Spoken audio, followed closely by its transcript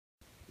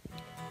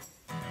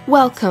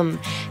Welcome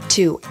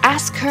to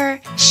Ask Her,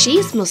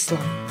 She's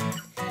Muslim,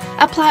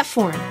 a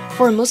platform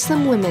for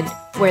Muslim women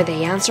where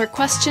they answer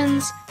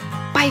questions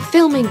by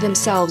filming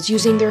themselves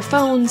using their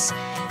phones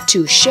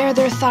to share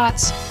their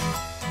thoughts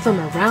from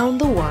around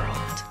the world.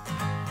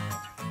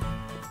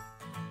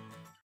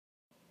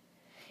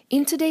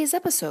 In today's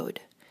episode,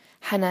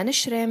 Hanan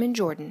Shraim in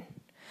Jordan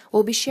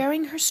will be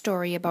sharing her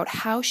story about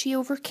how she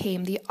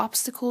overcame the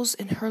obstacles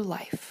in her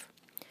life,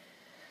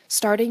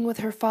 starting with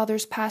her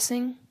father's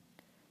passing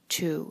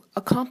to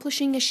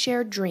accomplishing a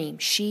shared dream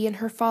she and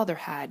her father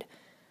had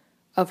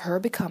of her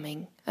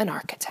becoming an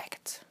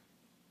architect.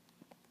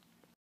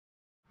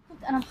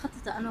 كنت أنا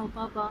مخططة أنا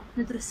وبابا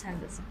ندرس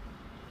هندسة.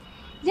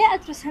 ليه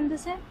أدرس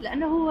هندسة؟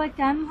 لأنه هو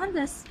كان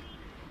مهندس.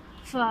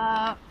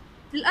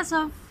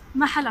 فللأسف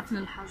ما حلفني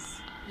الحظ،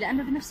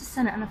 لأنه بنفس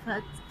السنة أنا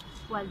فقدت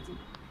والدي.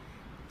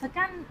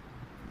 فكان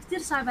كتير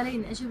صعب علي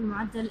إني أجيب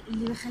المعدل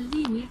اللي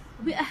بخليني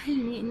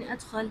وبيأهلني إني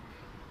أدخل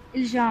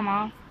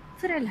الجامعة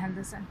فرع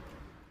الهندسة.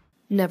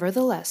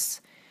 Nevertheless,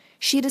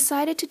 she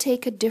decided to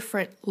take a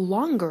different,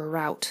 longer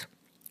route,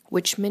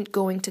 which meant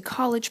going to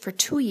college for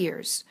 2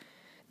 years.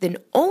 Then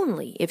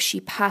only if she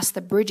passed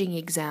the bridging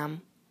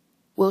exam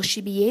will she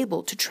be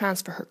able to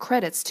transfer her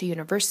credits to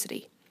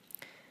university.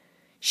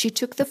 She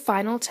took the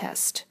final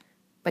test,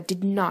 but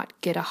did not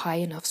get a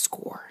high enough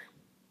score.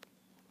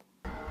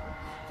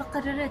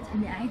 فقررت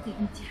إني أعيد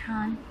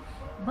الامتحان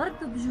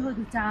برضه بجهد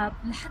وتعب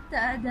لحتى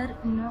أقدر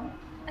إنه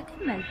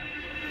أكمل.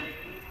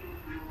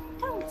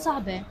 كانت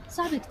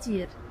صعبة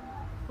كتير،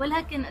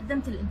 ولكن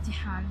قدمت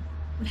الامتحان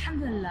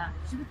والحمد لله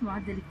جبت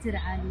معدل كتير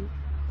عالي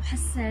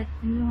وحسيت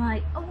إنه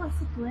هاي أول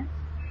خطوة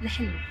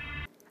لحلمي.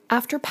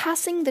 After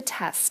passing the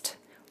test,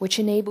 which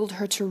enabled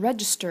her to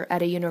register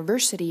at a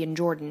university in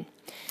Jordan,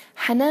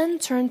 Hanan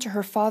turned to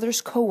her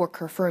father's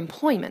co-worker for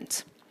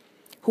employment,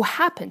 who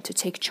happened to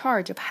take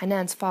charge of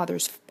Hanan's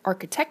father's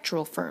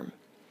architectural firm.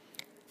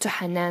 To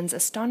Hanan's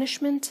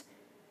astonishment,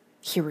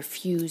 he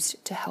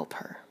refused to help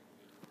her.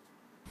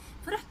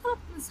 فرحت طلبت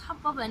من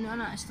صحاب بابا إنه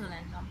أنا أشتغل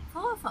عندهم،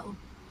 فوافقوا.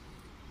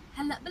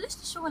 هلأ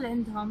بلشت الشغل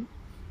عندهم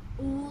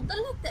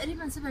وضلت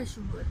تقريبا 7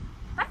 شهور.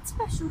 بعد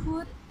 7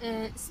 شهور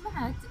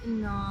سمعت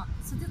إنه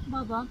صديق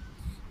بابا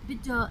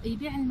بده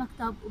يبيع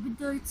المكتب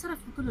وبده يتصرف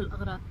بكل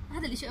الأغراض.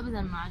 هذا الإشي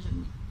أبدا ما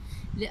عجبني،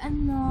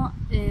 لأنه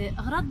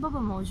أغراض بابا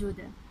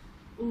موجودة،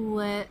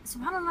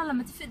 وسبحان الله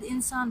لما تفقد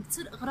إنسان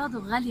بتصير أغراضه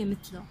غالية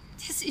مثله،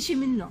 تحس إشي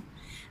منه.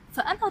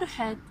 فأنا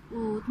رحت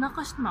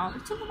وتناقشت معه،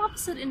 قلت له ما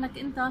بصير إنك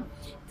أنت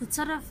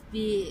تتصرف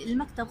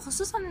بالمكتب،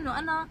 خصوصا إنه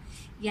أنا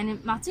يعني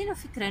معطينه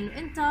فكرة إنه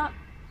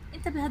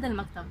أنت بهذا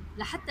المكتب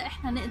لحتى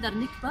إحنا نقدر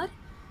نكبر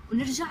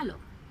ونرجع له،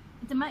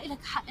 أنت ما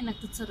إلك حق إنك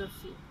تتصرف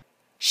فيه.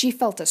 She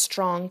felt a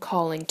strong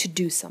calling to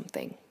do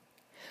something.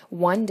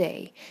 One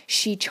day,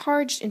 she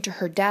charged into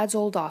her dad's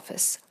old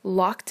office,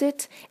 locked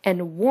it,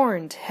 and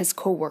warned his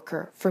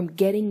co-worker from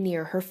getting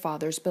near her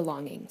father's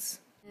belongings.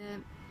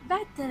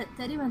 بعد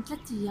تقريبا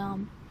 3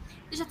 أيام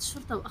اجت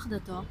الشرطة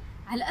واخذته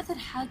على اثر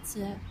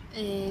حادثة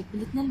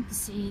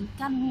بال92.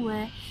 كان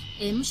هو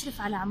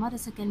مشرف على عمارة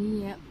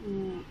سكنية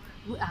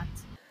ووقعت.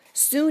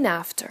 Soon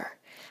after,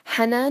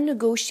 Hanan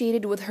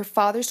negotiated with her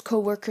father's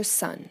co-worker's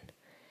son.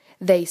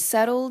 They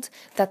settled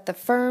that the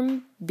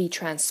firm be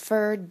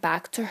transferred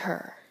back to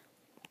her.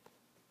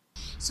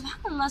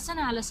 سبحان الله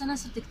سنة على سنة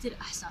صرت كتير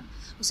أحسن،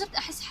 وصرت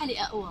أحس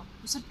حالي أقوى،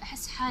 وصرت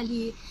أحس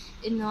حالي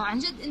إنه عن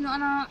جد إنه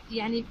أنا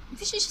يعني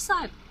مفيش إشي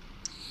صعب.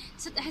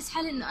 صرت أحس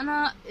حالي إنه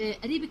أنا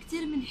قريب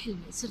كتير من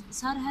حلمي،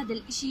 صار هذا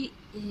الإشي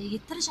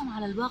يترجم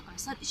على الواقع،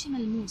 صار إشي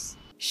ملموس.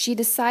 She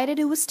decided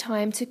it was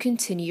time to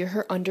continue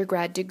her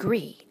undergrad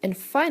degree and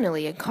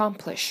finally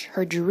accomplish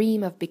her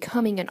dream of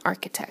becoming an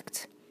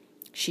architect.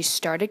 She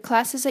started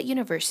classes at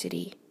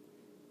university.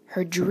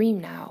 Her dream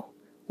now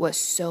was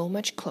so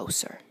much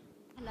closer.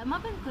 هلا ما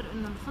بنكر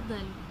إنه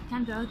الفضل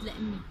كان بيعود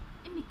لأمي.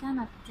 أمي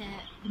كانت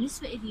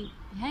بالنسبة إلي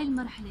بهاي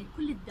المرحلة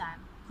كل الدعم،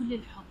 كل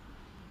الحب،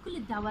 كل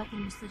الدعوات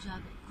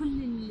المستجابة،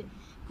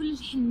 كل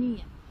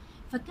الحنية.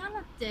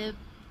 فكانت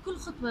كل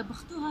خطوة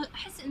بخطوها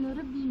أحس إنه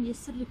ربي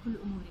ميسر لي كل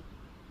أموري،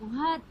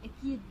 وهذا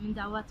أكيد من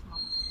دعوات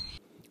ماما.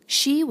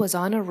 She was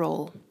on a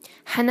roll.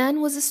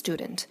 Hanan was a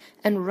student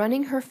and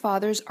running her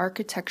father's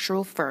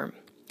architectural firm.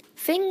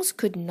 Things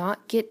could not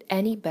get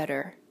any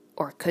better,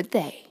 or could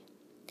they?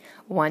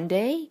 One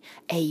day,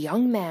 a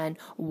young man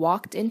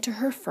walked into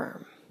her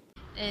firm.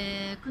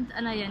 كنت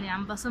أنا يعني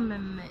عم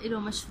بصمم له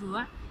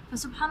مشروع،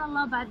 فسبحان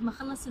الله بعد ما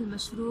خلص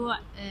المشروع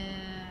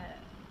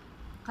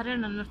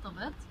قررنا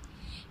نرتبط.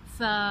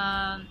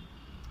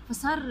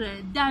 فصار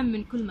دعم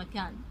من كل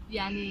مكان،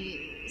 يعني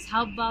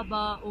أصحاب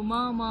بابا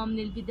وماما من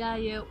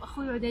البداية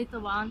وأخوي عدي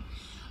طبعا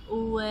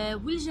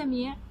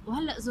والجميع،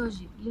 وهلأ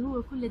زوجي اللي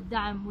هو كل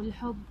الدعم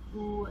والحب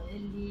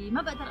واللي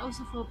ما بقدر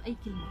أوصفه بأي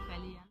كلمة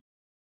فعليا.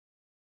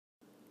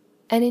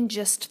 And in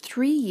just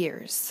 3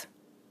 years,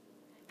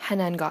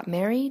 Hanan got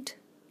married,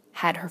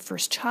 had her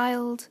first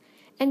child,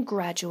 and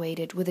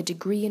graduated with a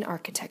degree in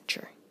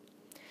architecture.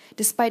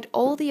 Despite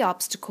all the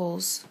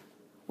obstacles,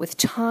 with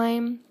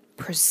time,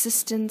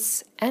 persistence,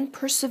 and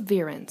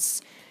perseverance,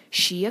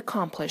 she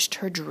accomplished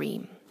her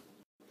dream.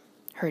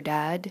 Her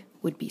dad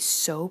would be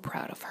so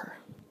proud of her.